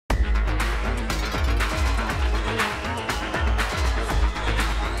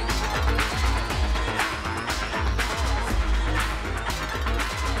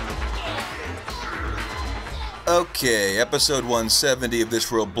Okay, episode 170 of This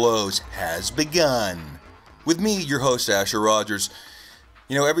World Blows has begun. With me, your host, Asher Rogers.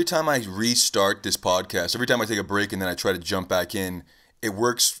 You know, every time I restart this podcast, every time I take a break and then I try to jump back in, it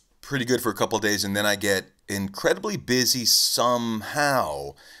works pretty good for a couple of days and then I get incredibly busy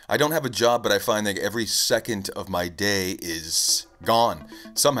somehow. I don't have a job, but I find that every second of my day is gone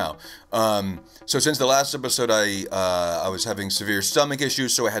somehow. So since the last episode, I was having severe stomach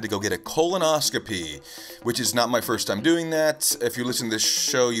issues, so I had to go get a colonoscopy, which is not my first time doing that. If you listen to this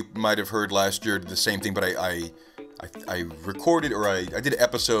show, you might have heard last year the same thing, but I recorded, or I did an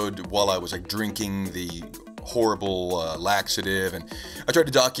episode while I was like drinking the horrible laxative, and I tried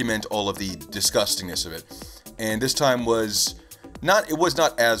to document all of the disgustingness of it. And this time was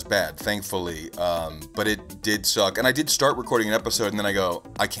not as bad, thankfully, but it did suck. And I did start recording an episode, and then I go,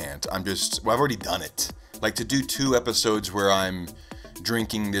 I can't. I've already done it. Like, to do 2 episodes where I'm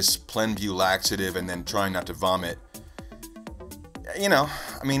drinking this Plenview laxative and then trying not to vomit, you know,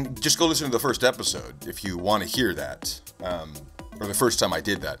 I mean, just go listen to the first episode if you want to hear that, or the first time I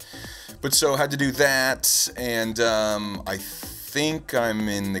did that. But so I had to do that, and I think I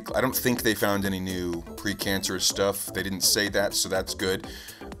don't think they found any new precancerous stuff. They didn't say that, so that's good.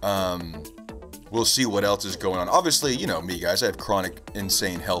 We'll see what else is going on. Obviously, you know me, guys, I have chronic,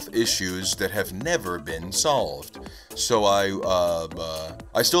 insane health issues that have never been solved. So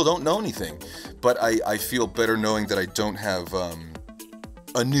I still don't know anything, but I feel better knowing that I don't have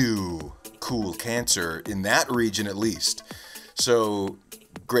a new cool cancer in that region at least. So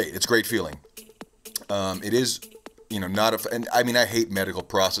great, it's a great feeling. It is, you know, and I mean, I hate medical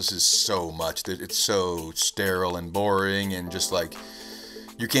processes so much that it's so sterile and boring, and just like,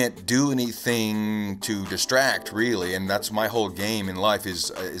 you can't do anything to distract, really, and that's my whole game in life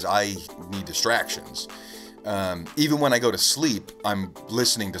is I need distractions. Even when I go to sleep, I'm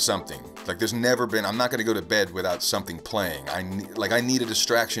listening to something. Like, I'm not going to go to bed without something playing. I need a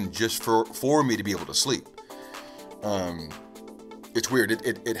distraction just for me to be able to sleep. It's weird.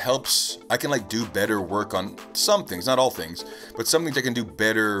 It helps. I can like do better work on some things, not all things, but some things I can do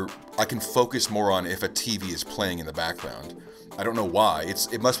better. I can focus more on if a TV is playing in the background. I don't know why.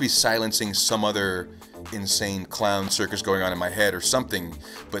 It must be silencing some other insane clown circus going on in my head or something,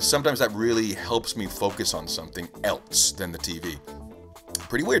 but sometimes that really helps me focus on something else than the TV.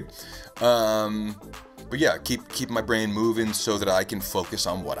 Pretty weird. But yeah, keep my brain moving so that I can focus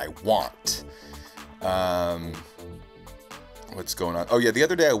on what I want. What's going on? Oh yeah, the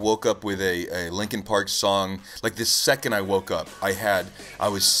other day I woke up with a Linkin Park song. Like, the second I woke up, I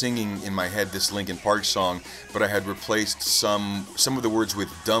was singing in my head this Linkin Park song, but I had replaced some of the words with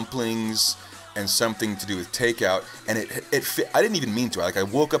dumplings and something to do with takeout, and it fit. I didn't even mean to. Like, I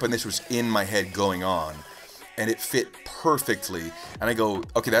woke up and this was in my head going on, and it fit perfectly. And I go,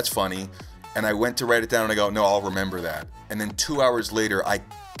 okay, that's funny. And I went to write it down, and I go, no, I'll remember that. And then 2 hours later, I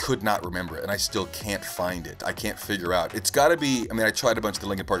could not remember it, and I still can't find it. I can't figure out. It's got to be, I mean, I tried a bunch of the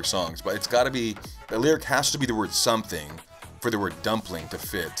Linkin Park songs, but it's got to be, the lyric has to be the word something for the word dumpling to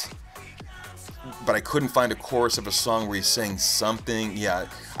fit. But I couldn't find a chorus of a song where he's saying something. Yeah,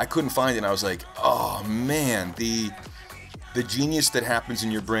 I couldn't find it, and I was like, oh man, the genius that happens in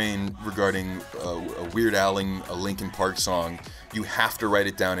your brain regarding a Weird Al-ing a Linkin Park song, you have to write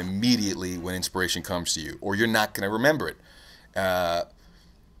it down immediately when inspiration comes to you, or you're not going to remember it.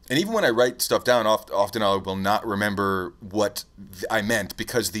 And even when I write stuff down, often I will not remember what I meant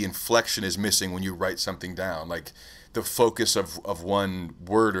because the inflection is missing when you write something down. Like, the focus of one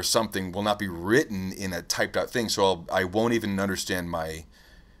word or something will not be written in a typed out thing, so I won't even understand my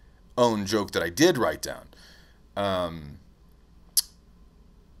own joke that I did write down.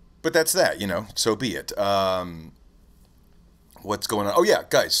 But that's that, you know, so be it. What's going on? Oh yeah,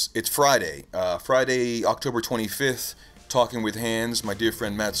 guys, it's Friday. Friday, October 25th. Talking with Hands, my dear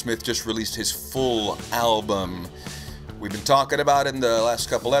friend Matt Smith just released his full album. We've been talking about it in the last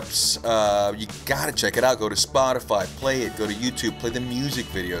couple eps. You gotta check it out. Go to Spotify, play it. Go to YouTube, play the music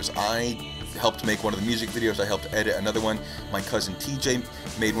videos. I helped make one of the music videos. I helped edit another one. My cousin TJ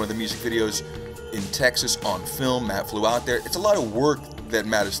made one of the music videos in Texas on film. Matt flew out there. It's a lot of work that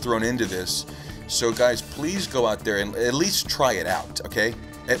Matt has thrown into this. So guys, please go out there and at least try it out, okay?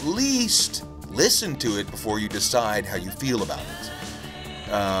 At least listen to it before you decide how you feel about it.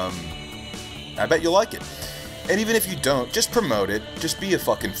 I bet you'll like it. And even if you don't, just promote it. Just be a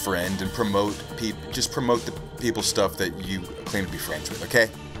fucking friend and promote the people's stuff that you claim to be friends with, okay?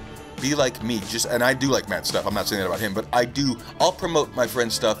 Be like me. And I do like Matt's stuff. I'm not saying that about him, but I'll promote my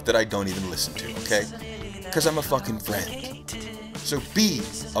friend's stuff that I don't even listen to, okay? Because I'm a fucking friend. So be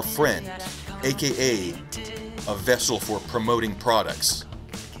a friend, aka a vessel for promoting products.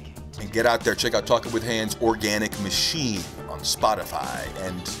 And get out there, check out Talking with Hands Organic Machine on Spotify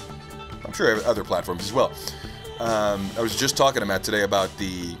and I'm sure other platforms as well. I was just talking to Matt today about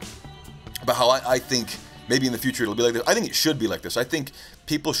how I think maybe in the future it'll be like this. I think it should be like this. I think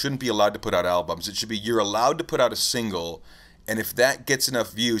people shouldn't be allowed to put out albums. It should be you're allowed to put out a single, and if that gets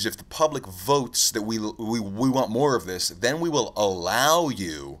enough views, if the public votes that we want more of this, then we will allow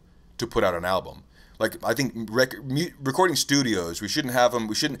you to put out an album. Like, I think recording studios, we shouldn't have them.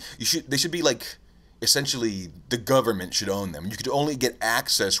 They should be like, essentially, the government should own them. You could only get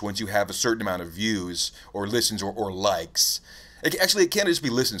access once you have a certain amount of views or listens or likes. Actually, it can't just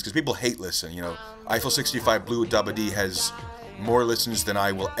be listens because people hate listen. You know, Eiffel 65 Blue Dabba Dee has more listens than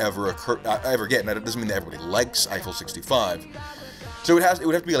I will ever get. And that doesn't mean that everybody likes Eiffel 65. So it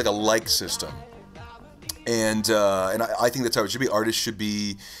would have to be like a like system. And I think that's how it should be. Artists should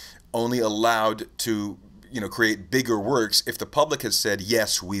be only allowed to, create bigger works if the public has said,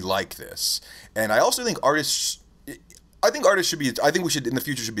 yes, we like this. And I also think artists should be, I think we should, in the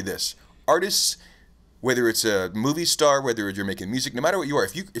future, should be this. Artists, whether it's a movie star, whether you're making music, no matter what you are,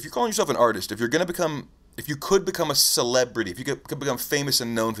 if you're calling yourself an artist, if you could become a celebrity, if you could become famous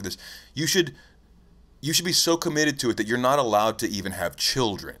and known for this, you should be so committed to it that you're not allowed to even have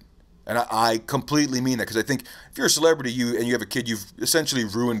children. And I completely mean that, because I think if you're a celebrity and you have a kid, you've essentially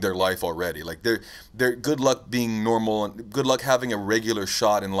ruined their life already. Like, they're good luck being normal, and good luck having a regular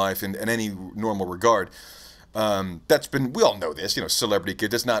shot in life in any normal regard. We all know this, celebrity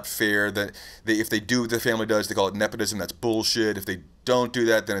kids. It's not fair that if they do what the family does, they call it nepotism. That's bullshit. If they don't do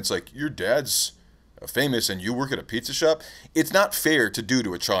that, then it's like, your dad's famous and you work at a pizza shop. It's not fair to do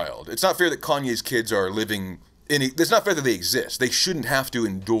to a child. It's not fair that Kanye's kids are living... It's not fair that they exist. They shouldn't have to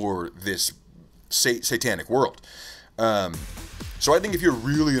endure this satanic world. So I think if you're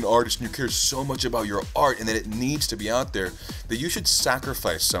really an artist and you care so much about your art and that it needs to be out there, that you should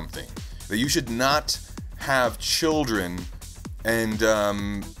sacrifice something. That you should not have children and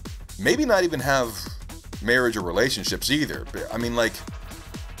maybe not even have marriage or relationships either. I mean, like,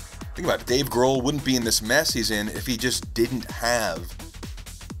 think about it. Dave Grohl wouldn't be in this mess he's in if he just didn't have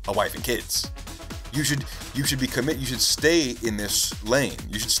a wife and kids. You should be committed. You should stay in this lane.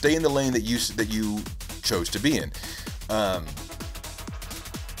 You should stay in the lane that you chose to be in. And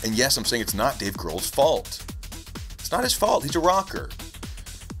yes, I'm saying it's not Dave Grohl's fault. It's not his fault. He's a rocker.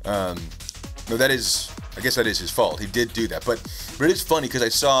 No, I guess that is his fault. He did do that. But it is funny because I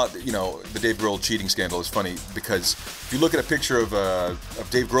saw, the Dave Grohl cheating scandal is funny because if you look at a picture of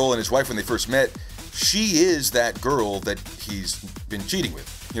Dave Grohl and his wife when they first met, she is that girl that he's been cheating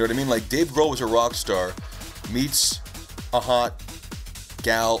with. You know what I mean? Like, Dave Grohl was a rock star, meets a hot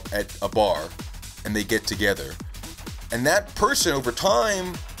gal at a bar, and they get together. And that person, over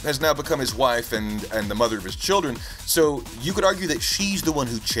time, has now become his wife and the mother of his children. So you could argue that she's the one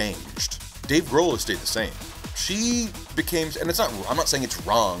who changed. Dave Grohl has stayed the same. She became, and it's not, I'm not saying it's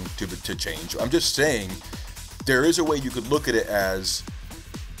wrong to change. I'm just saying there is a way you could look at it as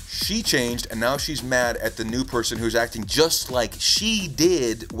she changed, and now she's mad at the new person who's acting just like she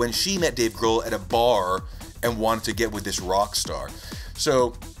did when she met Dave Grohl at a bar and wanted to get with this rock star.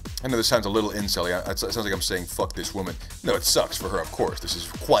 So, I know this sounds a little incel-y. It sounds like I'm saying, fuck this woman. No, it sucks for her, of course. This is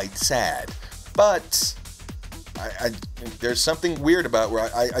quite sad. But there's something weird about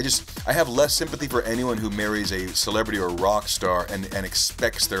where I have less sympathy for anyone who marries a celebrity or rock star and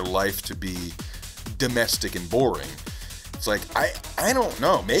expects their life to be domestic and boring. It's like, I don't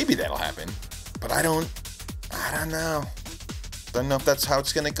know. Maybe that'll happen, but I don't know. Don't know if that's how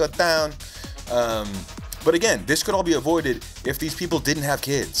it's gonna go down. But again, this could all be avoided if these people didn't have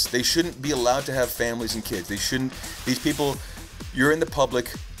kids. They shouldn't be allowed to have families and kids. These people, you're in the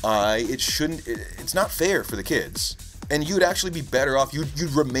public eye. It's not fair for the kids. And you'd actually be better off.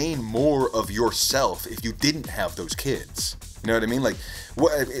 You'd remain more of yourself if you didn't have those kids. You know what I mean? Like,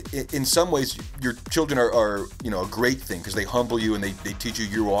 in some ways, your children are a great thing because they humble you and they teach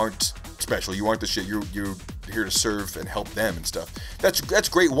you aren't special. You aren't the shit. You're here to serve and help them and stuff. That's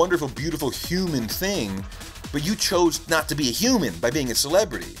great, wonderful, beautiful human thing. But you chose not to be a human by being a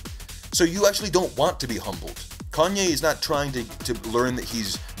celebrity. So you actually don't want to be humbled. Kanye is not trying to learn that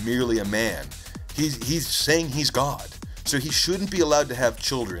he's merely a man. He's saying he's God. So he shouldn't be allowed to have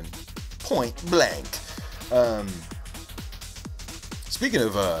children. Point blank. Speaking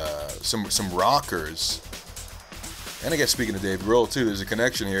of some rockers, and I guess speaking of Dave Grohl too, there's a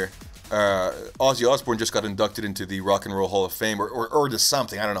connection here. Ozzy Osbourne just got inducted into the Rock and Roll Hall of Fame, or to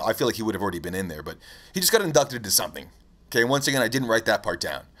something. I don't know. I feel like he would have already been in there, but he just got inducted into something. Okay, once again, I didn't write that part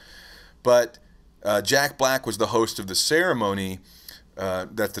down. But Jack Black was the host of the ceremony.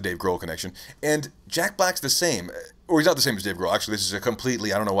 That's the Dave Grohl connection. And Jack Black's the same. or he's not the same as Dave Grohl. Actually, this is a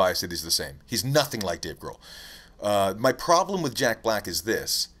completely, I don't know why I say these are the same. He's nothing like Dave Grohl. My problem with Jack Black is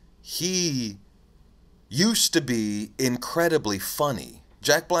this. He used to be incredibly funny.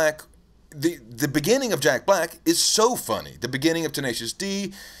 Jack Black, the beginning of Jack Black is so funny. The beginning of Tenacious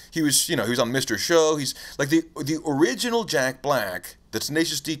D, he was on Mr. Show. He's like the original Jack Black, the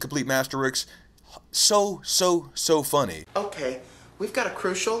Tenacious D Complete Masterworks, so funny. Okay, we've got a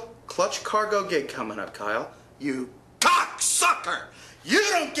crucial clutch cargo gig coming up, Kyle. You cocksucker! You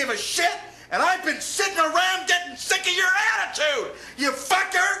don't give a shit, and I've been sitting around getting sick of your attitude! You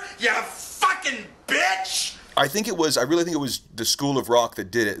fucker! You fucking bitch! I really think it was the School of Rock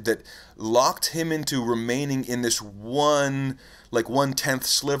that did it, that locked him into remaining in this one, like 1/10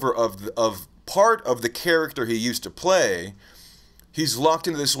 sliver of part of the character he used to play. He's locked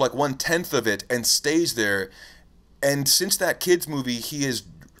into this like 1/10 of it and stays there. And since that kids movie, he has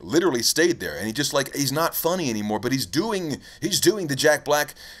literally stayed there. And he's not funny anymore, but he's doing the Jack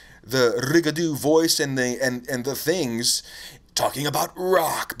Black, the rigadoo voice and the things, talking about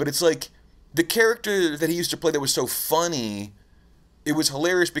rock. But it's like the character that he used to play that was so funny, it was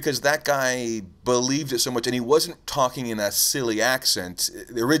hilarious because that guy believed it so much, and he wasn't talking in a silly accent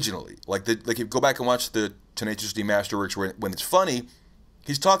originally. Like if you go back and watch the Tenacious D Masterworks when it's funny,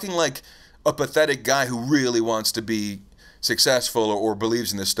 he's talking like a pathetic guy who really wants to be successful or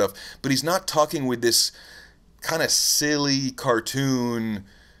believes in this stuff, but he's not talking with this kind of silly cartoon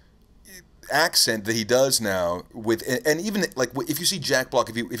accent that he does now and even like if you see Jack Black,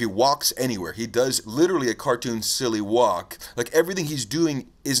 if he walks anywhere, he does literally a cartoon silly walk. Like everything he's doing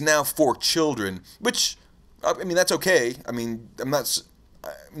is now for children, which I mean that's okay. I mean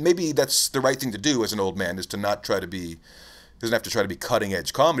maybe that's the right thing to do as an old man, is to not try to be, doesn't have to try to be cutting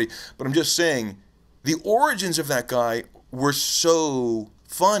edge comedy, but I'm just saying the origins of that guy were so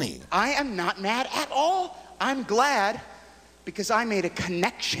funny. I am not mad at all. I'm glad because I made a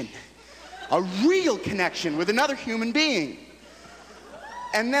connection. A real connection with another human being.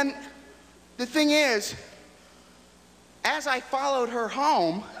 And then the thing is, as I followed her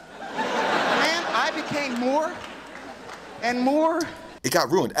home, man, I became more and more. It got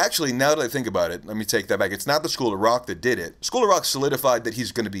ruined. Actually, now that I think about it, let me take that back. It's not the School of Rock that did it. School of Rock solidified that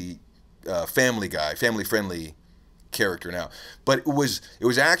he's going to be a family guy, family-friendly character now. But it was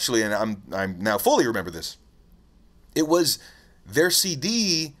actually, and I'm now fully remember this, it was their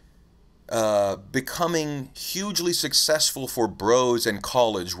CD becoming hugely successful for bros and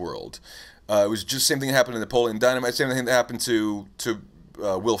college world. It was just the same thing that happened to Napoleon Dynamite, same thing that happened to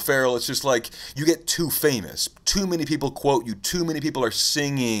Will Ferrell. It's just like you get too famous, too many people quote you, too many people are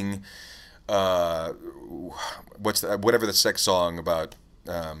singing whatever the sex song about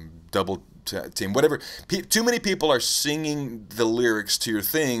double team, whatever. Too many people are singing the lyrics to your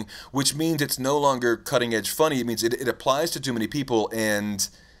thing, which means it's no longer cutting edge funny. It means it applies to too many people, and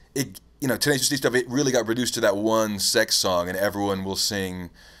it, Tenacious D stuff, it really got reduced to that one sex song, and everyone will sing.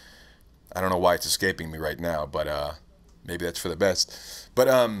 I don't know why it's escaping me right now, but maybe that's for the best. But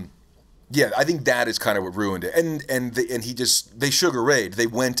yeah, I think that is kind of what ruined it. And they Sugar Ray'd. They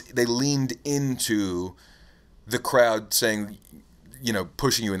leaned into the crowd saying,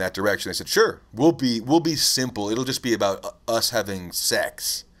 pushing you in that direction. They said, sure, we'll be simple. It'll just be about us having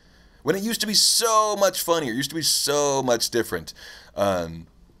sex. When it used to be so much funnier, it used to be so much different.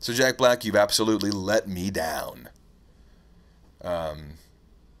 So Jack Black, you've absolutely let me down.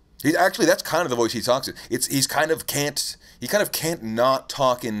 That's kind of the voice he talks in. He kind of can't not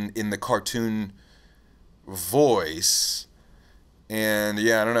talk in the cartoon voice. And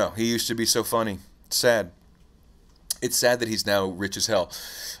yeah, I don't know. He used to be so funny. It's sad. It's sad that he's now rich as hell.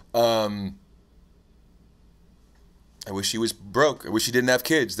 I wish he was broke. I wish he didn't have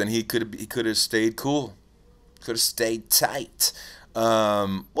kids. Then he could have stayed cool. Could have stayed tight.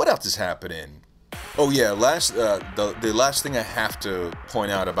 What else is happening? Oh yeah, the last thing I have to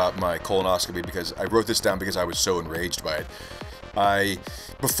point out about my colonoscopy, because I wrote this down because I was so enraged by it.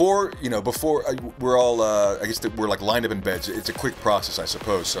 Before we're all, I guess we're like lined up in beds. It's a quick process, I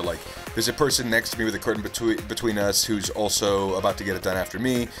suppose. So like, there's a person next to me with a curtain between us who's also about to get it done after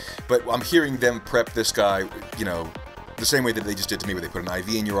me. But I'm hearing them prep this guy, the same way that they just did to me, where they put an IV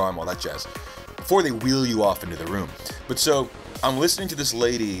in your arm, all that jazz, before they wheel you off into the room. But so I'm listening to this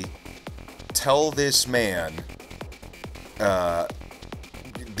lady tell this man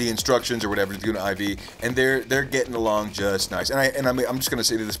the instructions or whatever to do an IV, and they're getting along just nice. And I'm just gonna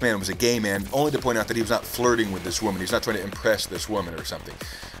say that this man was a gay man, only to point out that he was not flirting with this woman. He's not trying to impress this woman or something.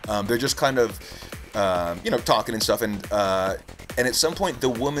 They're just kind of talking and stuff. And at some point the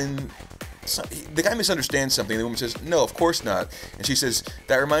guy misunderstands something. The woman says, "No, of course not." And she says,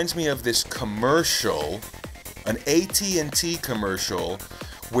 "That reminds me of this commercial an AT&T commercial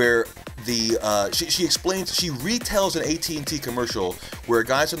where she explains, she retells an AT&T commercial where a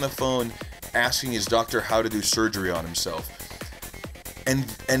guy's on the phone asking his doctor how to do surgery on himself. And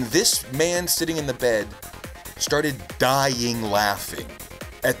this man sitting in the bed started dying laughing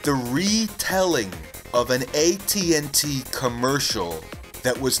at the retelling of an AT&T commercial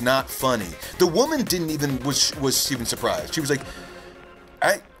that was not funny. The woman didn't even was even surprised. She was like,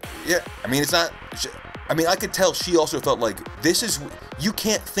 it's not. I could tell she also felt like you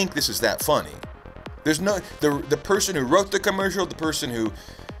can't think this is that funny. There's no the person who wrote the commercial, the person who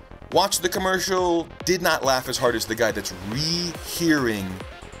watched the commercial did not laugh as hard as the guy that's rehearing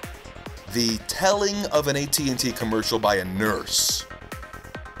the telling of an AT&T commercial by a nurse.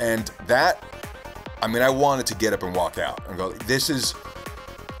 And that, I wanted to get up and walk out and go,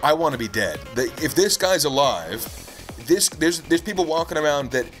 I want to be dead. If this guy's alive, there's people walking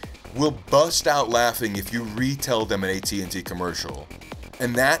around that will bust out laughing if you retell them an AT&T commercial.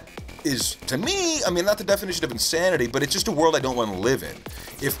 And that is, to me, not the definition of insanity, but it's just a world I don't want to live in.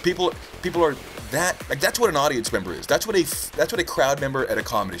 If people are that, that's what an audience member is. That's what a crowd member at a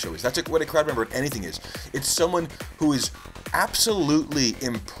comedy show is. That's what a crowd member at anything is. It's someone who is absolutely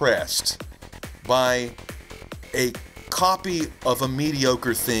impressed by a copy of a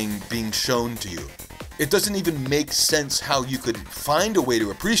mediocre thing being shown to you. It doesn't even make sense how you could find a way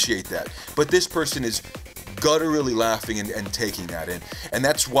to appreciate that. But this person is gutturally laughing and taking that in. And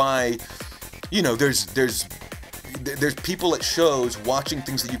that's why, there's people at shows watching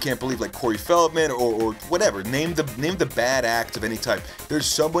things that you can't believe, like Corey Feldman or whatever. Name the bad act of any type. There's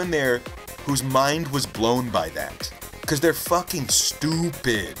someone there whose mind was blown by that. Because they're fucking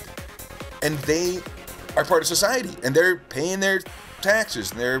stupid. And they are part of society. And they're paying their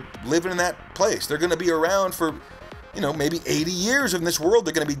taxes. And they're living in that place. They're going to be around for, maybe 80 years in this world.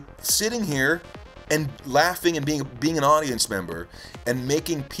 They're going to be sitting here and laughing and being an audience member and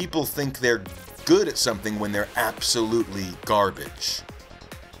making people think they're good at something when they're absolutely garbage.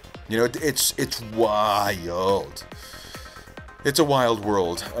 It's wild. It's a wild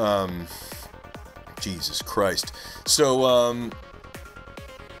world. Jesus Christ. So,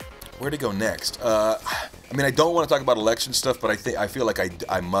 where to go next? I don't want to talk about election stuff, but I feel like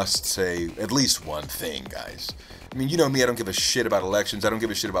I must say at least one thing, guys. You know me, I don't give a shit about elections. I don't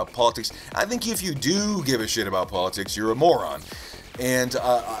give a shit about politics. I think if you do give a shit about politics, you're a moron. And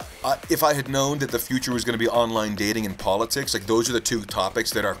if I had known that the future was going to be online dating and politics, like those are the two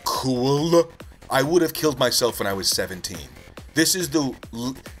topics that are cool, I would have killed myself when I was 17. This is the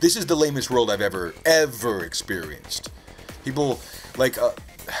lamest world I've ever experienced. People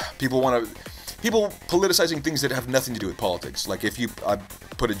politicizing things that have nothing to do with politics. Like if I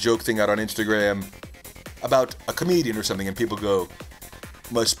put a joke thing out on Instagram about a comedian or something, and people go,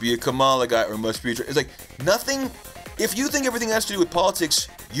 must be a Kamala guy or must be it's like nothing. If you think everything has to do with politics,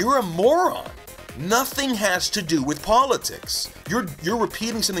 you're a moron. Nothing has to do with politics. You're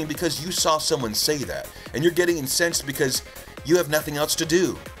repeating something because you saw someone say that, and you're getting incensed because you have nothing else to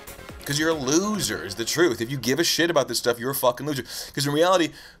do. Because you're a loser, is the truth. If you give a shit about this stuff, you're a fucking loser. Because in reality,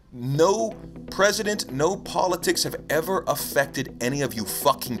 no president, no politics have ever affected any of you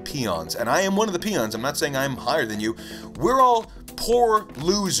fucking peons. And I am one of the peons. I'm not saying I'm higher than you. We're all poor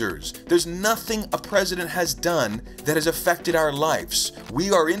losers. There's nothing a president has done that has affected our lives. We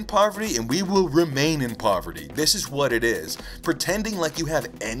are in poverty and we will remain in poverty. This is what it is. Pretending like you have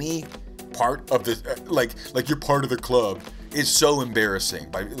any part of the, like you're part of the club is so embarrassing.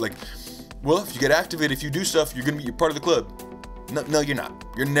 Well, if you get activated, if you do stuff, you're part of the club. No, you're not.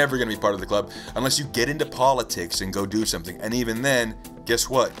 You're never going to be part of the club unless you get into politics and go do something. And even then, guess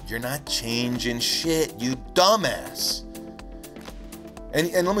what? You're not changing shit, you dumbass. And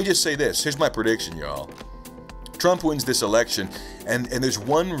let me just say this. Here's my prediction, y'all. Trump wins this election, and there's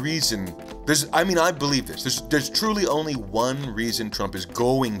one reason. I believe this. There's truly only one reason Trump is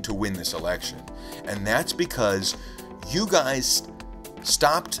going to win this election. And that's because you guys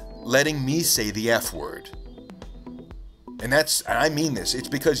stopped letting me say the F word. And I mean this. It's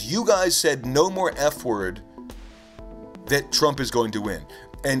because you guys said no more F word that Trump is going to win.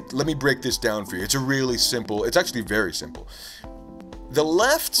 And let me break this down for you. It's actually very simple. The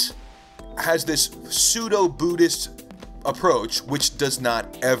left has this pseudo-Buddhist approach, which does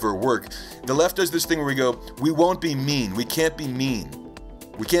not ever work. The left does this thing where we go, we won't be mean. We can't be mean.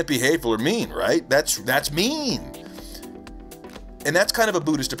 We can't be hateful or mean, right? That's mean. And that's kind of a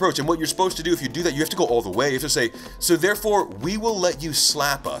Buddhist approach. And what you're supposed to do, if you do that, you have to go all the way. You have to say, so therefore, we will let you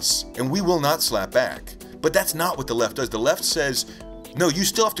slap us, and we will not slap back. But that's not what the left does. The left says, no, you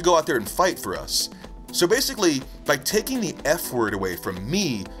still have to go out there and fight for us. So basically, by taking the F word away from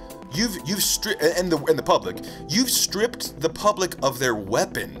me, you've stripped, and the public, you've stripped the public of their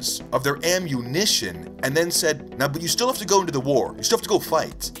weapons, of their ammunition, and then said, now, but you still have to go into the war. You still have to go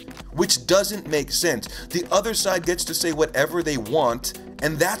fight, which doesn't make sense. The other side gets to say whatever they want,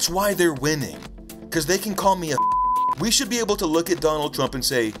 and that's why they're winning, because they can call me a. We should be able to look at Donald Trump and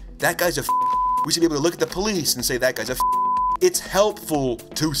say, that guy's a. We should be able to look at the police and say, that guy's a. It's helpful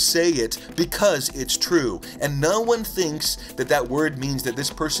to say it because it's true. And no one thinks that that word means that this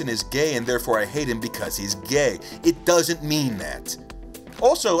person is gay and therefore I hate him because he's gay. It doesn't mean that.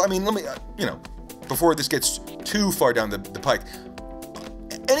 Also, I mean, let me, before this gets too far down the pike,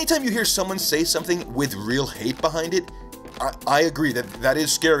 anytime you hear someone say something with real hate behind it, I agree that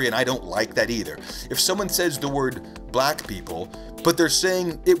is scary and I don't like that either. If someone says the word black people, but they're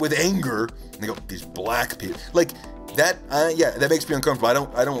saying it with anger, and they go, these black people, like, that, that makes me uncomfortable.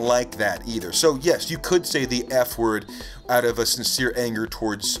 I don't like that either. So yes, you could say the F word out of a sincere anger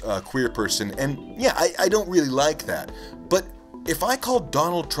towards a queer person, and yeah, I don't really like that. But if I call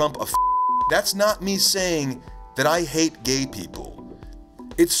Donald Trump a that's not me saying that I hate gay people.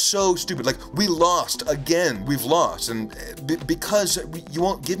 It's so stupid. Like, we lost again. We've lost, and because you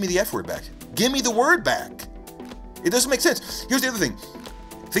won't give me the F word back. Give me the word back. It doesn't make sense. Here's the other thing.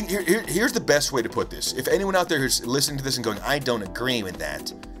 Here's the best way to put this. If anyone out there who's listening to this and going, I don't agree with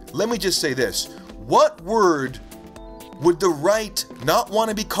that, let me just say this. What word would the right not want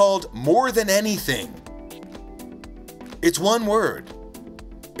to be called more than anything? It's one word.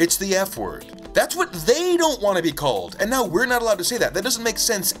 It's the F word. That's what they don't want to be called. And now we're not allowed to say that. That doesn't make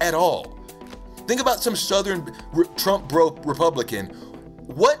sense at all. Think about some Southern Trump bro Republican.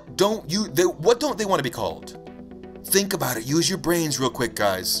 What don't they want to be called? Think about it. Use your brains real quick,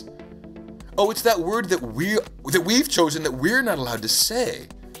 guys. Oh, it's that word that we've chosen that we're not allowed to say.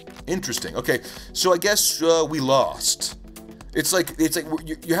 Interesting. Okay, so I guess we lost. It's like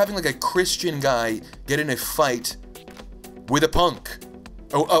you're having like a Christian guy get in a fight with a punk,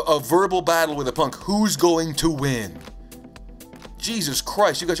 a verbal battle with a punk. Who's going to win? Jesus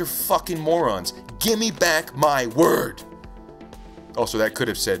Christ, you guys are fucking morons. Give me back my word. Also, that could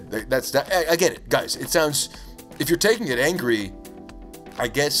have said that's that. I get it, guys. It sounds. If you're taking it angry, I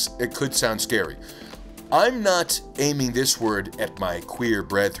guess it could sound scary. I'm not aiming this word at my queer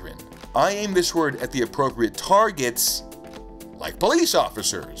brethren. I aim this word at the appropriate targets, like police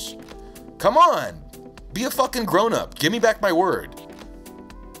officers. Come on, be a fucking grown-up. Give me back my word.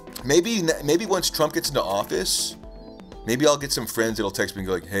 Maybe once Trump gets into office, maybe I'll get some friends that'll text me and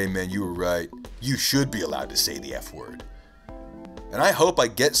go like, hey man, you were right. You should be allowed to say the F word. And I hope I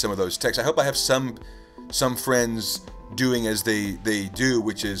get some of those texts. I hope I have some friends doing as they do,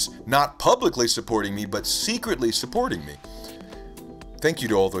 which is not publicly supporting me, but secretly supporting me. Thank you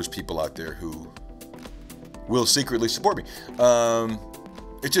to all those people out there who will secretly support me. I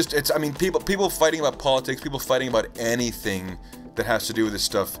mean, people fighting about politics, people fighting about anything that has to do with this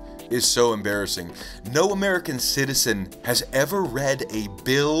stuff is so embarrassing. No American citizen has ever read a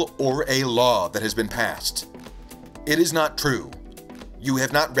bill or a law that has been passed. It is not true. You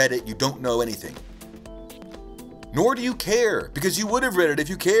have not read it, you don't know anything. Nor do you care, because you would have read it if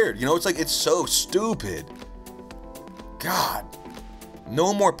you cared. You know, it's so stupid. God,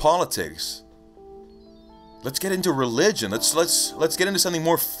 no more politics. Let's get into religion. Let's get into something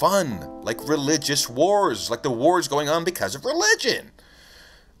more fun, like religious wars, like the wars going on because of religion.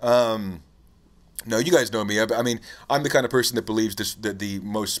 No, you guys know me. I mean, I'm the kind of person that believes that the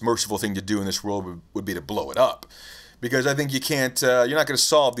most merciful thing to do in this world would be to blow it up, because I think you can't. You're not going to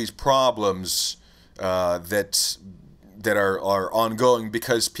solve these problems that are ongoing,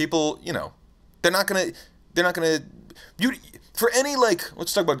 because people, they're not gonna for any, like,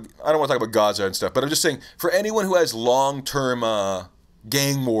 let's talk about, I don't want to talk about Gaza and stuff, but I'm just saying, for anyone who has long-term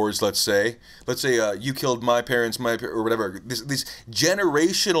gang wars, let's say you killed my parents, or whatever, these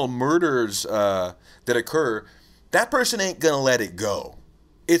generational murders that occur, that person ain't gonna let it go.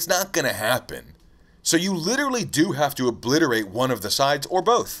 It's not gonna happen. So you literally do have to obliterate one of the sides, or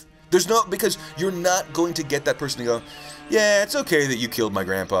both. Because you're not going to get that person to go, yeah, it's okay that you killed my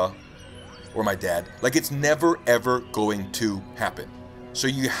grandpa or my dad. Like, it's never, ever going to happen. So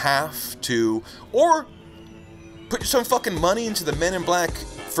you have to, or put some fucking money into the Men in Black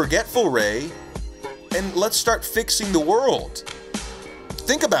forgetful ray, and let's start fixing the world.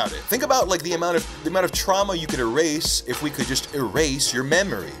 Think about it. Think about, like, the amount of trauma you could erase if we could just erase your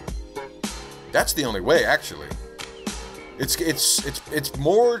memory. That's the only way, actually. It's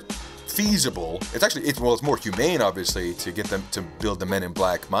more feasible. It's more humane, obviously, to get them to build the Men in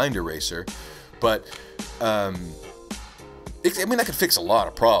Black mind eraser, but I mean, that could fix a lot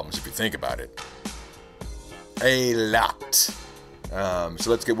of problems if you think about it. A lot. So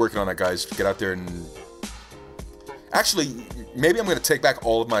let's get working on that, guys. Get out there and... Actually, maybe I'm going to take back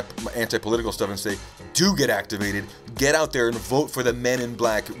all of my anti-political stuff and say, do get activated. Get out there and vote for the Men in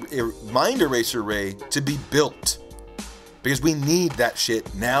Black mind eraser ray to be built. Because we need that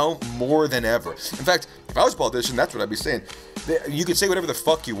shit now more than ever. In fact, if I was a politician, that's what I'd be saying. You can say whatever the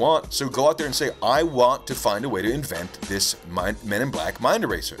fuck you want, so go out there and say, I want to find a way to invent this Men in Black mind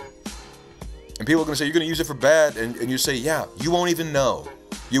eraser. And people are going to say, you're going to use it for bad, and you say, yeah, you won't even know.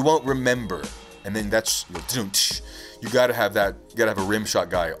 You won't remember. And then that's, you got to have that, you got to have a rim shot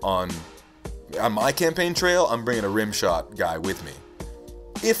guy on my campaign trail. I'm bringing a rim shot guy with me.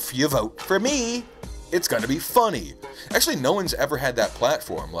 If you vote for me, it's going to be funny. Actually, no one's ever had that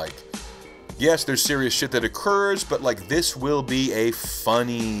platform. Like, yes, there's serious shit that occurs, but like, this will be a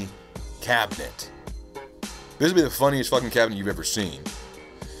funny cabinet. This will be the funniest fucking cabinet you've ever seen.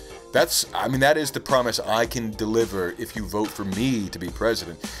 That is the promise I can deliver if you vote for me to be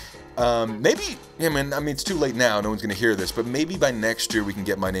president. Maybe, yeah, man, it's too late now, no one's gonna hear this, but maybe by next year we can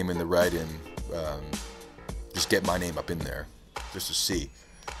get my name in the write-in. Just get my name up in there, just to see.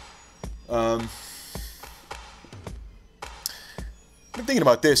 I'm thinking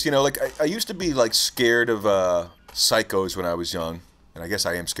about this, like, I used to be, like, scared of, psychos when I was young, and I guess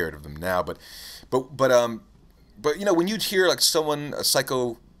I am scared of them now, but, when you'd hear, like, a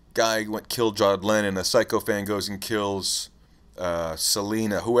psycho guy killed John Lennon, a psycho fan goes and kills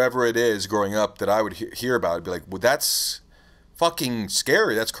Selena, whoever it is growing up that I would hear about, I'd be like, well, that's fucking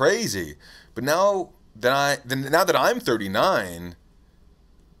scary, that's crazy. But now that I'm 39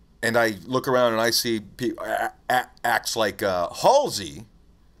 and I look around and I see people acts like Halsey,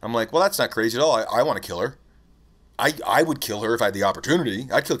 I'm like, well, that's not crazy at all. I want to kill her. I would kill her if I had the opportunity.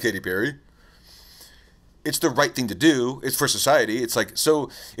 I'd kill Katy Perry. It's the right thing to do. It's for society. It's like,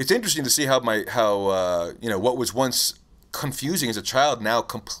 so it's interesting to see how what was once confusing as a child now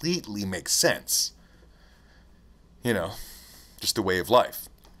completely makes sense. Just the way of life.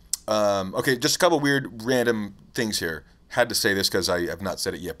 Okay, just a couple weird random things here. Had to say this because I have not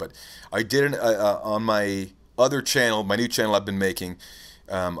said it yet, but I did on my other channel, my new channel I've been making.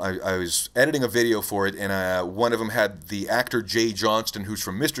 I was editing a video for it, and one of them had the actor Jay Johnston, who's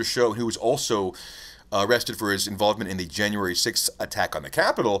from Mr. Show, who was also arrested for his involvement in the January 6th attack on the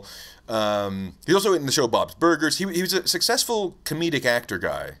Capitol. He's also in the show Bob's Burgers. He was a successful comedic actor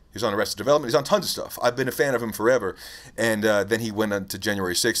guy. He's on Arrested Development. He's on tons of stuff. I've been a fan of him forever. And then he went on to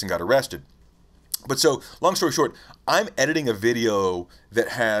January 6th and got arrested. But so, long story short, I'm editing a video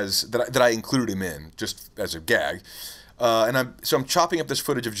that I included him in, just as a gag. And I'm chopping up this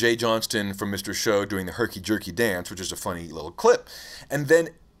footage of Jay Johnston from Mr. Show doing the herky jerky dance, which is a funny little clip. And then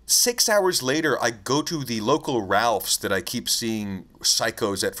 6 hours later, I go to the local Ralph's that I keep seeing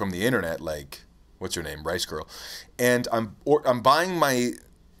psychos at from the internet, like, what's her name, Rice Girl, and I'm buying my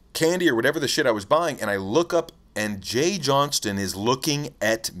candy or whatever the shit I was buying, and I look up, and Jay Johnston is looking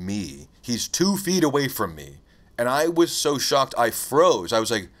at me. He's 2 feet away from me, and I was so shocked, I froze. I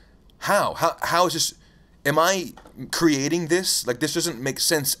was like, how is this? Am I creating this? Like, this doesn't make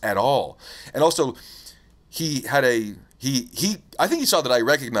sense at all. And also, he had I think he saw that I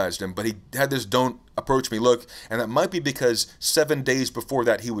recognized him, but he had this "don't approach me" look, and that might be because 7 days before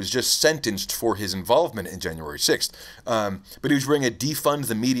that he was just sentenced for his involvement in January 6th. But he was wearing a defund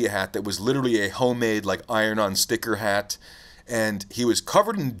the media hat that was literally a homemade, like, iron-on sticker hat, and he was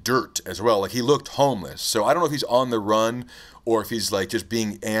covered in dirt as well. Like, he looked homeless. So I don't know if he's on the run or if he's, like, just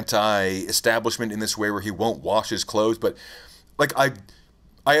being anti-establishment in this way where he won't wash his clothes, but, like,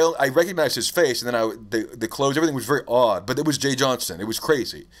 I recognized his face, and then the clothes, everything was very odd, but it was Jay Johnston. It was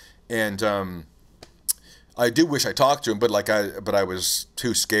crazy, and I do wish I talked to him, but I was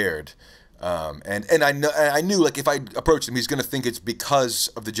too scared, and I knew like if I approached him, he's gonna think it's because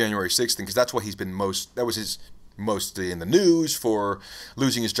of the January 6th thing, because that's what he's been mostly in the news for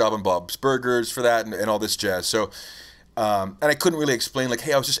losing his job on Bob's Burgers for that and all this jazz. So, and I couldn't really explain like,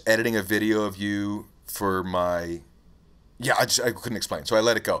 hey, I was just editing a video of you for my. Yeah, I couldn't explain, so I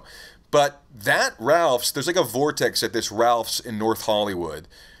let it go. But that Ralph's, there's like a vortex at this Ralph's in North Hollywood.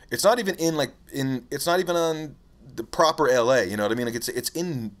 It's not even it's not even on the proper LA, you know what I mean? Like it's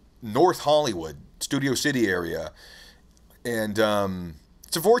in North Hollywood, Studio City area. And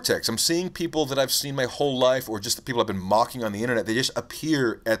it's a vortex. I'm seeing people that I've seen my whole life, or just the people I've been mocking on the internet. They just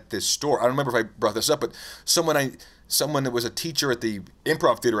appear at this store. I don't remember if I brought this up, but someone that was a teacher at the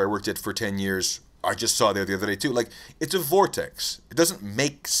improv theater I worked at for 10 years, I just saw there the other day too. Like, it's a vortex. It doesn't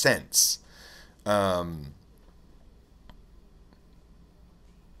make sense. But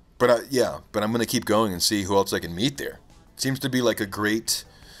I'm gonna keep going and see who else I can meet there. It seems to be like a great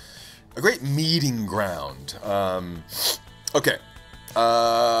meeting ground. Okay,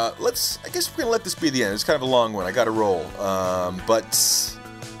 I guess we're gonna let this be the end. It's kind of a long one. I got to roll. But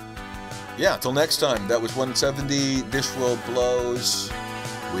yeah, until next time. That was 170. This World Blows.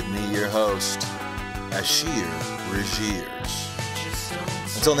 With me, your host, Ashir Regiers.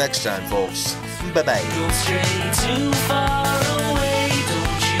 Until next time, folks. Bye bye.